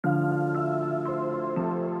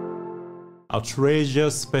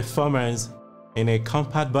outrageous performance in a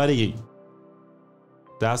compact body.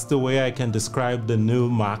 That's the way I can describe the new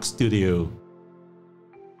Mac Studio.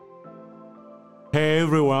 Hey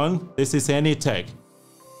everyone, this is Enitech.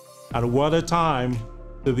 And what a time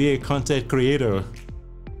to be a content creator.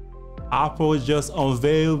 Apple just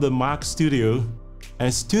unveiled the Mac Studio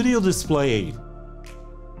and Studio Display.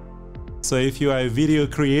 So if you are a video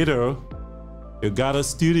creator, you got a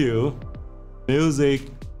studio, music,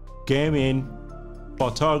 gaming,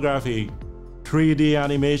 photography, 3D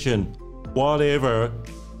animation, whatever,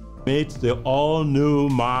 meet the all-new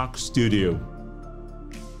Mac Studio.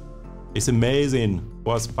 It's amazing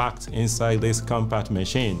what's packed inside this compact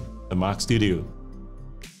machine, the Mac Studio.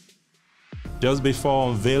 Just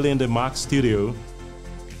before unveiling the Mac Studio,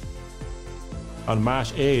 on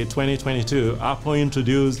March 8, 2022, Apple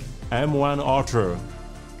introduced M1 Ultra,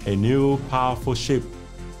 a new powerful chip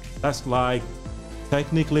that's like,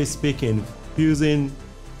 technically speaking, fusing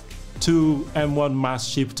two M1 Max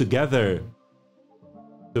chips together.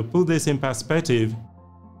 To put this in perspective,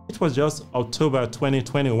 it was just October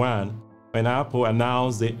 2021 when Apple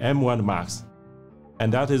announced the M1 Max,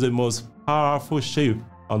 and that is the most powerful chip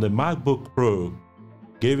on the MacBook Pro,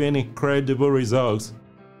 giving incredible results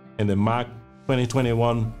in the Mac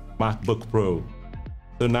 2021 MacBook Pro.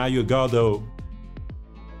 So now you got the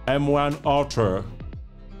M1 Ultra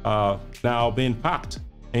now being packed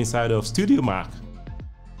inside of Studio Mac.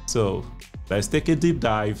 So let's take a deep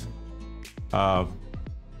dive,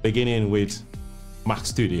 beginning with Mac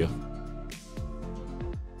Studio.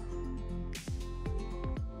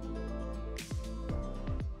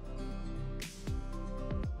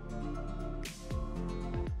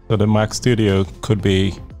 So the Mac Studio could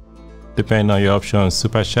be, depending on your options,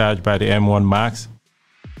 supercharged by the M1 Max,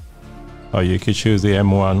 or you could choose the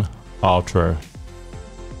M1 Ultra.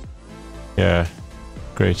 Yeah,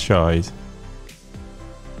 great choice.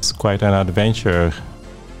 It's quite an adventure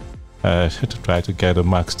to try to get a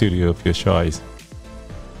Mac Studio of your choice,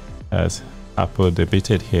 as Apple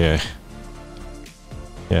debated here.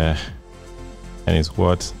 Yeah, and it's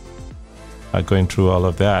worth going through all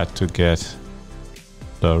of that to get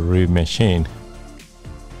the real machine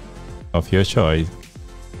of your choice.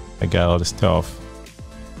 I got all the stuff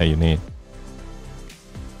that you need.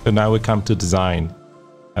 So now we come to design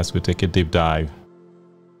as we take a deep dive.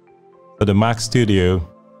 So the Mac Studio,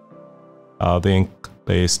 the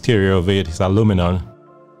exterior of it is aluminum,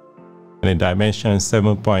 and the dimension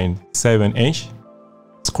 7.7 inch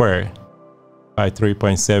square by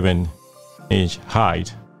 3.7 inch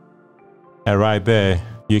height. And right there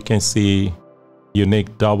you can see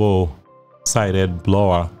unique double-sided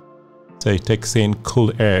blower, so it takes in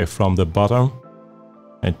cool air from the bottom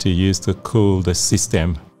and to use to cool the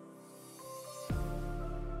system,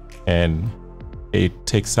 and it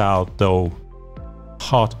takes out the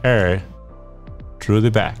hot air through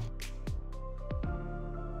the back.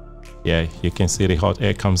 Yeah, you can see the hot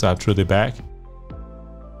air comes out through the back.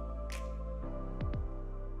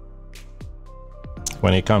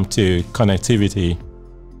 When it comes to connectivity,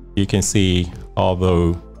 you can see all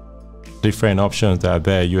the different options that are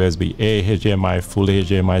there. USB-A, HDMI, full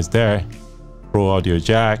HDMI is there, Pro Audio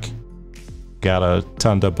Jack, got a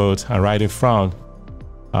Thunderbolt, and right in front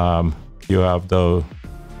you have the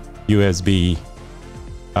USB-C.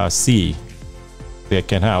 They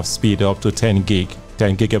can have speed up to 10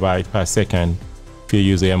 gigabytes per second if you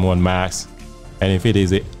use the M1 Max, and if it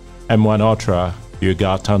is the M1 Ultra, you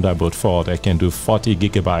got Thunderbolt 4 that can do 40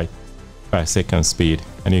 gigabytes per second speed,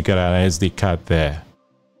 and you got an SD card there.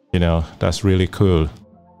 You know, that's really cool.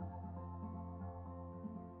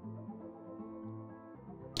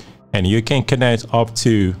 And you can connect up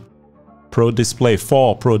to Pro Display,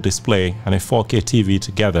 4 Pro Display and a 4K TV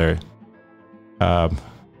together.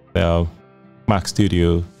 The Mac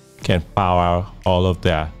Studio can power all of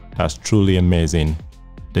that. That's truly amazing.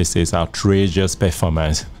 This is outrageous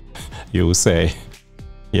performance, you will say.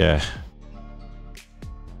 Yeah.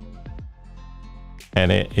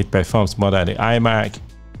 And it performs more than the iMac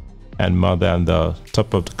and more than the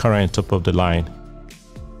current top of the line,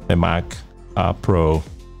 the Mac Pro.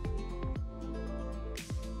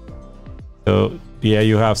 So here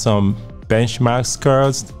you have some benchmark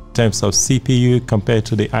scores in terms of CPU compared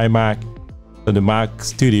to the iMac. So the Mac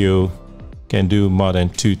Studio can do more than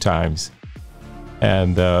 2 times.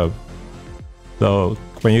 And so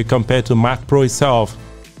when you compare to Mac Pro itself,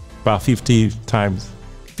 about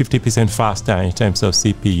 50% faster in terms of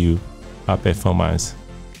CPU performance.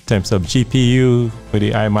 In terms of GPU, with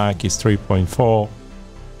the iMac is 3.4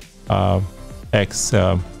 x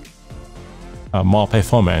more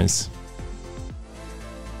performance.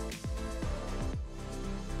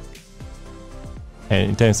 And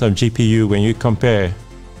in terms of GPU, when you compare,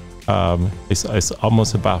 it's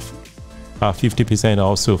almost about 50%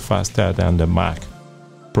 also faster than the Mac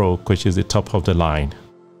Pro, which is the top of the line.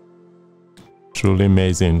 Truly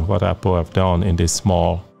amazing what Apple have done in this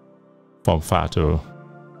small form factor.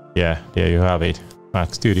 Yeah, there you have it.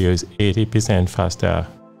 Mac Studio is 80% faster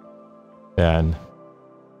than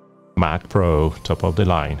Mac Pro, top of the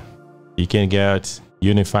line. You can get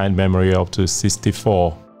unified memory up to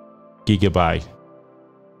 64 gigabyte,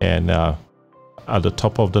 and at the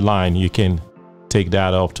top of the line you can take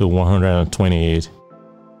that up to 128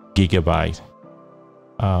 gigabyte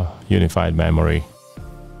unified memory.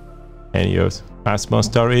 And your maximum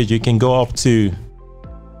storage, you can go up to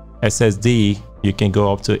SSD, you can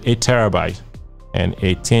go up to 8 terabyte and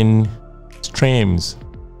 18 streams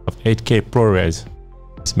of 8K ProRes.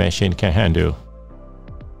 This machine can handle.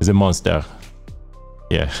 It's a monster.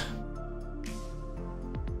 Yeah.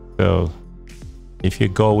 So if you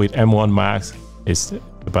go with M1 Max, it's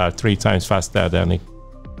about 3 times faster than the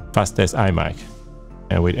fastest iMac.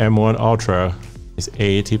 And with M1 Ultra, it's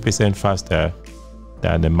 80% faster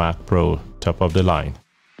than the Mac Pro, top of the line.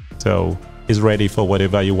 So it's ready for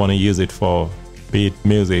whatever you want to use it for, be it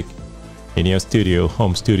music in your studio,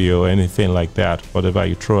 home studio, anything like that, whatever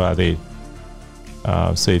you throw at it.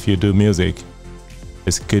 So if you do music,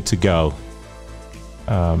 it's good to go.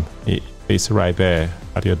 It's right there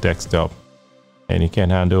at your desktop, and you can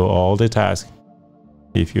handle all the tasks.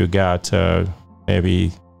 If you got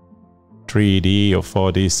maybe 3D or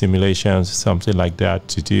 4D simulations, something like that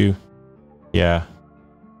to do, yeah,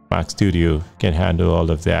 Mac Studio can handle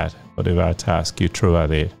all of that, whatever task you throw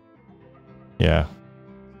at it. Yeah,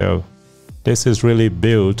 so this is really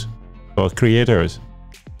built for creators.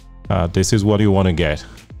 This is what you want to get.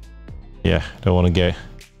 Yeah, don't want to get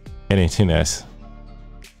anything else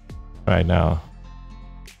right now.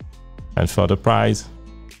 And for the price,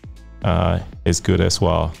 it's good as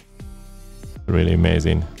well. Really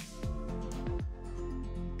amazing.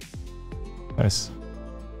 Yes.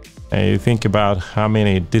 And you think about how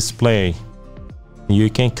many display you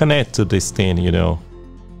can connect to this thing, you know.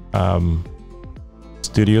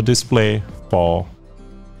 Studio display for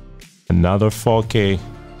another 4K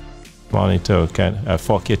monitor, can a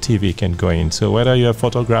 4K TV can go in. So whether you're a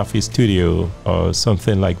photography studio or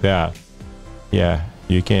something like that, yeah,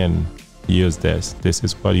 you can use this. This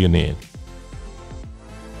is what you need.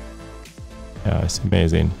 Yeah, it's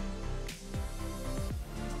amazing.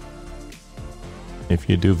 If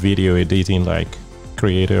you do video editing like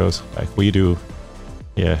creators, like we do,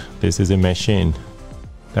 yeah, this is a machine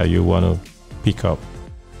that you want to pick up,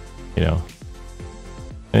 you know.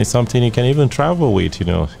 And it's something you can even travel with, you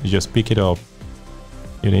know. You just pick it up.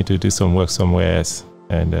 You need to do some work somewhere else,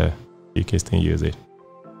 and you can still use it.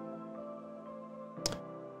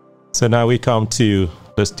 So now we come to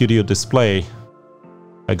the studio display.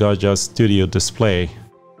 I got just studio display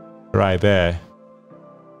right there.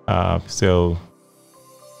 So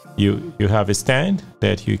you have a stand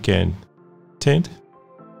that you can tint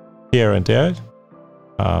here and there.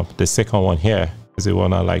 The second one here is the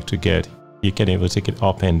one I like to get. You can even take it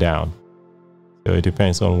up and down. So it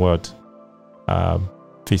depends on what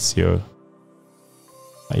fits your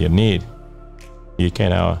need. You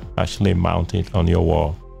can actually mount it on your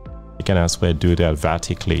wall. You can as well do that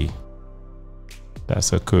vertically. That's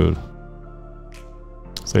so cool.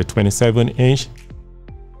 So a 27-inch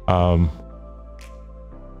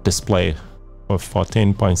display of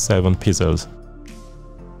 14.7 pixels.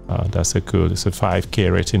 That's so cool. It's a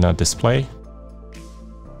 5K retina display.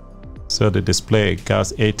 So the display got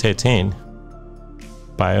A13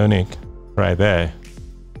 Bionic right there.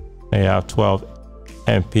 They have 12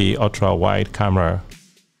 MP ultra wide camera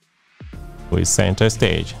with center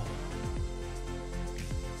stage,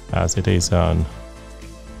 as it is on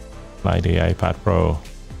like the iPad Pro.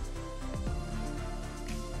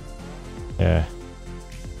 Yeah,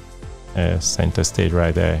 center stage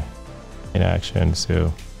right there in action.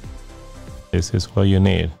 So this is what you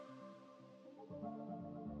need.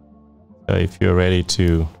 So if you're ready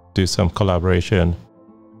to do some collaboration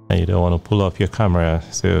and you don't want to pull up your camera,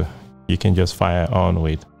 so you can just fire on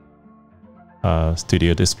with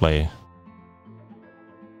studio display.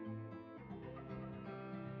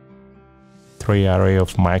 3 array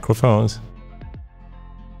of microphones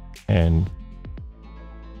and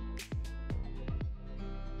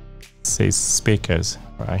 6 speakers,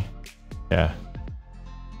 right? Yeah.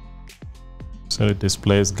 So the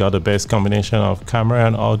display's got the best combination of camera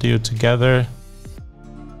and audio together,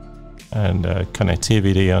 and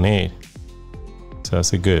connectivity on it. So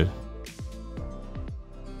that's good.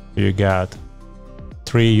 You got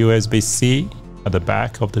 3 USB-C at the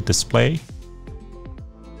back of the display,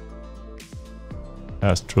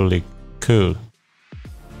 That's truly cool.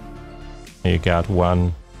 You got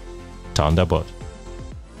one Thunderbolt.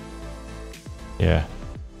 Yeah.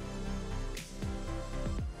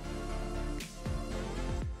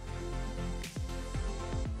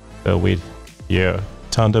 So with your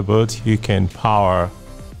Thunderbolt, you can power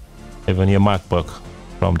even your MacBook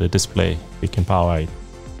from the display. You can power it.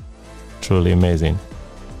 Truly amazing.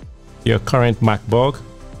 Your current MacBook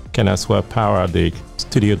can as well power the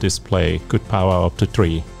studio display. Could power up to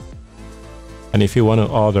 3. And if you want to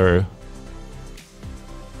order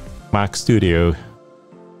Mac Studio,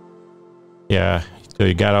 yeah, so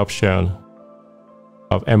you got option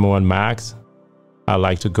of M1 Max. I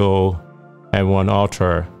like to go M1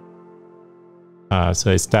 Ultra.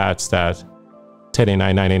 So it starts at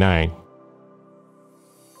 $39.99.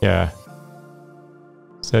 Yeah.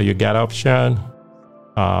 So you got option.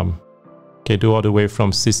 Can do all the way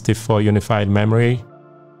from 64 unified memory.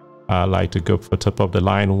 I like to go for top of the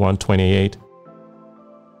line 128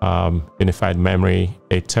 unified memory,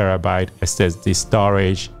 8 terabyte SSD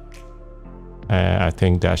storage. I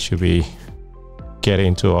think that should be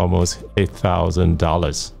getting to almost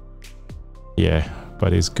 $8,000. Yeah,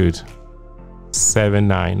 but it's good.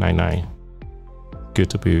 $7,999. Good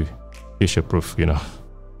to be future proof, you know.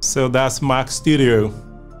 So that's Mac Studio,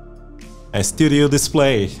 a studio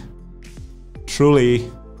display. Truly,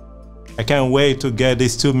 I can't wait to get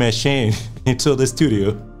these two machines into the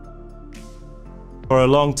studio. For a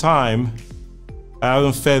long time, I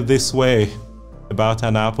haven't felt this way about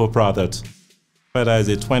an Apple product, whether it's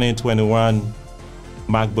a 2021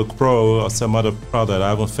 MacBook Pro or some other product. I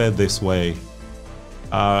haven't felt this way.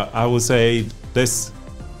 I would say this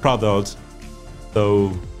product,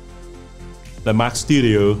 though, the Mac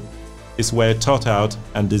Studio, is well thought out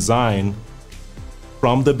and designed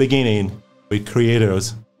from the beginning with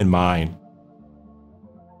creators in mind.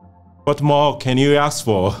 What more can you ask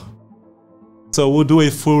for? So we'll do a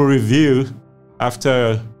full review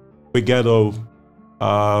after we get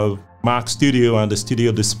a Mac Studio and the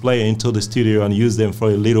studio display into the studio and use them for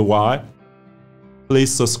a little while.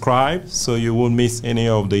 Please subscribe so you won't miss any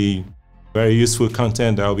of the very useful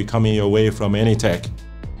content that will be coming your way from Enitech.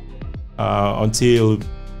 Until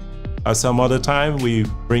some other time, we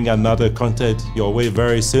bring another content your way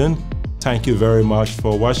very soon. Thank you very much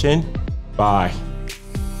for watching. Bye.